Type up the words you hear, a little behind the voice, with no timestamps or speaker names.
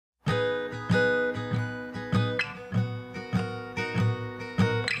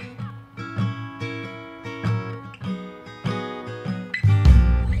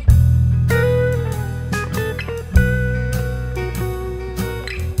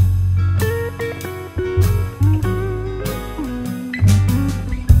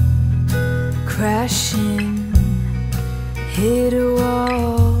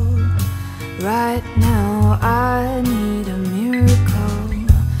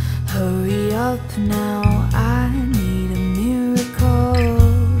up now, I need a miracle.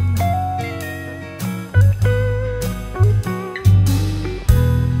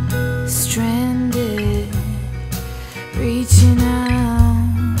 Stranded, reaching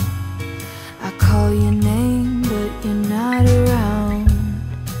out, I call your name but you're not around.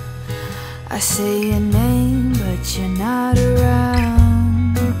 I say your name but you're not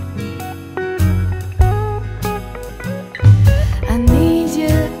around. I need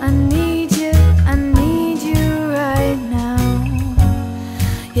you, I need you, I need you right now.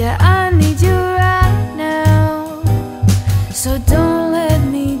 Yeah, I need you right now. So don't let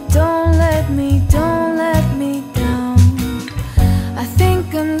me, don't let me, don't let me down. I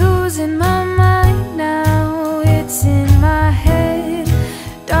think I'm losing my mind now. It's in my head,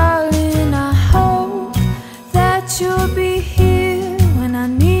 darling, I hope that you'll be here when I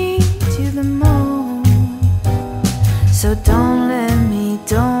need you the most. So don't let me,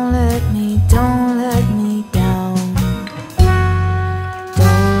 don't let me, don't let me down.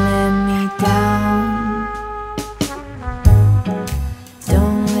 Don't let me down.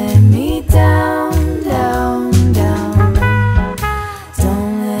 Don't let me down, down, down.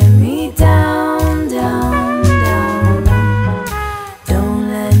 Don't let me down, down, down. Don't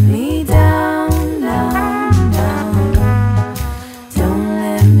let me down, down, down. Don't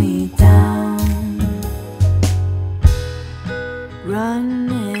let me down.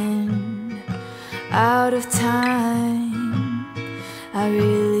 Running out of time, I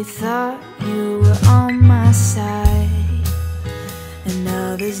really thought you were on my side, and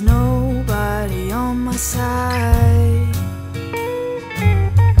now there's nobody on my side.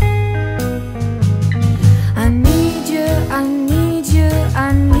 I need you, I need you,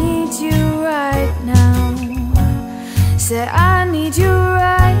 I need you right now. Say I need you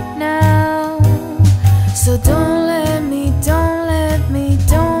right now. So don't let me, don't let me,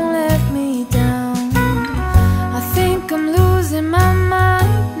 don't let me down. I think I'm losing my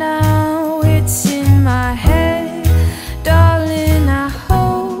mind now. It's in my head, darling, I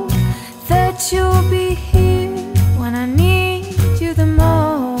hope that you'll be here when I need you the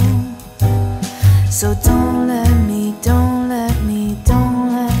most. So don't